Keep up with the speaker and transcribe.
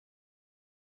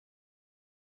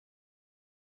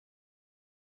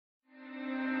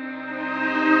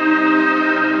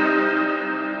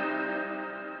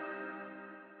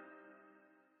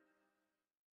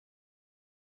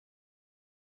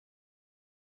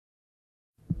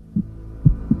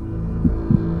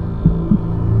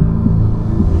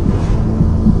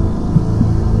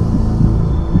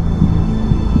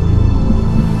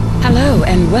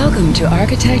Welcome to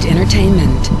Architect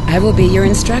Entertainment. I will be your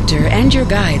instructor and your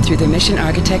guide through the Mission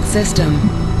Architect system.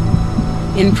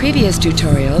 In previous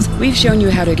tutorials, we've shown you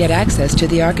how to get access to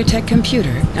the Architect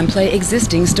computer and play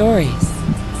existing stories.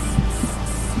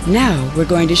 Now, we're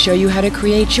going to show you how to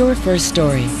create your first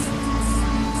story.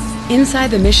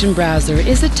 Inside the Mission browser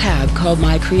is a tab called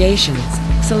My Creations.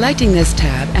 Selecting this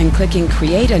tab and clicking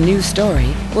Create a New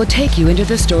Story will take you into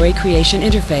the Story Creation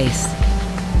interface.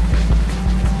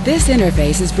 This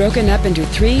interface is broken up into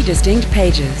 3 distinct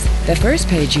pages. The first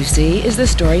page you see is the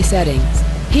story settings.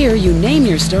 Here you name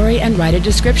your story and write a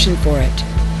description for it.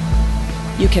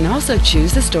 You can also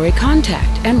choose the story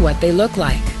contact and what they look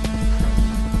like.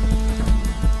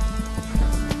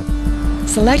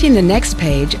 Selecting the next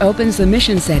page opens the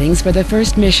mission settings for the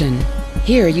first mission.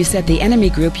 Here you set the enemy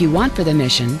group you want for the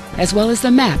mission, as well as the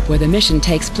map where the mission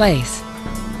takes place.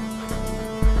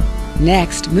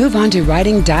 Next, move on to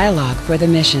writing dialogue for the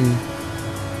mission.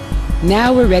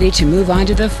 Now we're ready to move on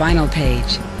to the final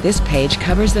page. This page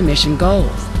covers the mission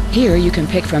goals. Here you can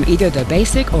pick from either the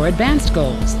basic or advanced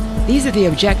goals. These are the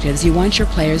objectives you want your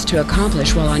players to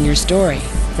accomplish while on your story.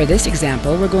 For this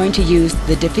example, we're going to use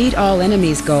the Defeat All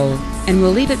Enemies goal, and we'll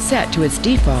leave it set to its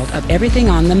default of everything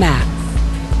on the map.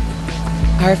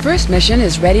 Our first mission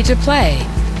is ready to play.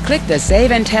 Click the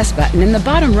Save and Test button in the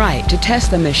bottom right to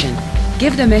test the mission.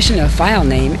 Give the mission a file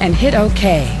name and hit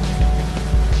OK.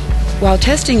 While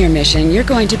testing your mission, you're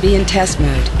going to be in test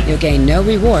mode. You'll gain no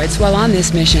rewards while on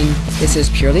this mission. This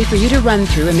is purely for you to run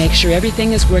through and make sure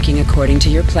everything is working according to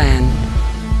your plan.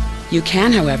 You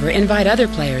can, however, invite other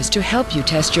players to help you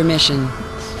test your mission.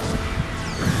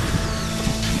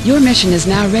 Your mission is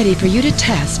now ready for you to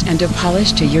test and to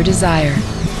polish to your desire.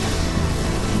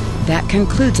 That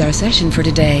concludes our session for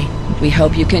today. We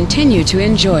hope you continue to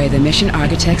enjoy the Mission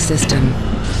Architect system.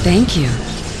 Thank you.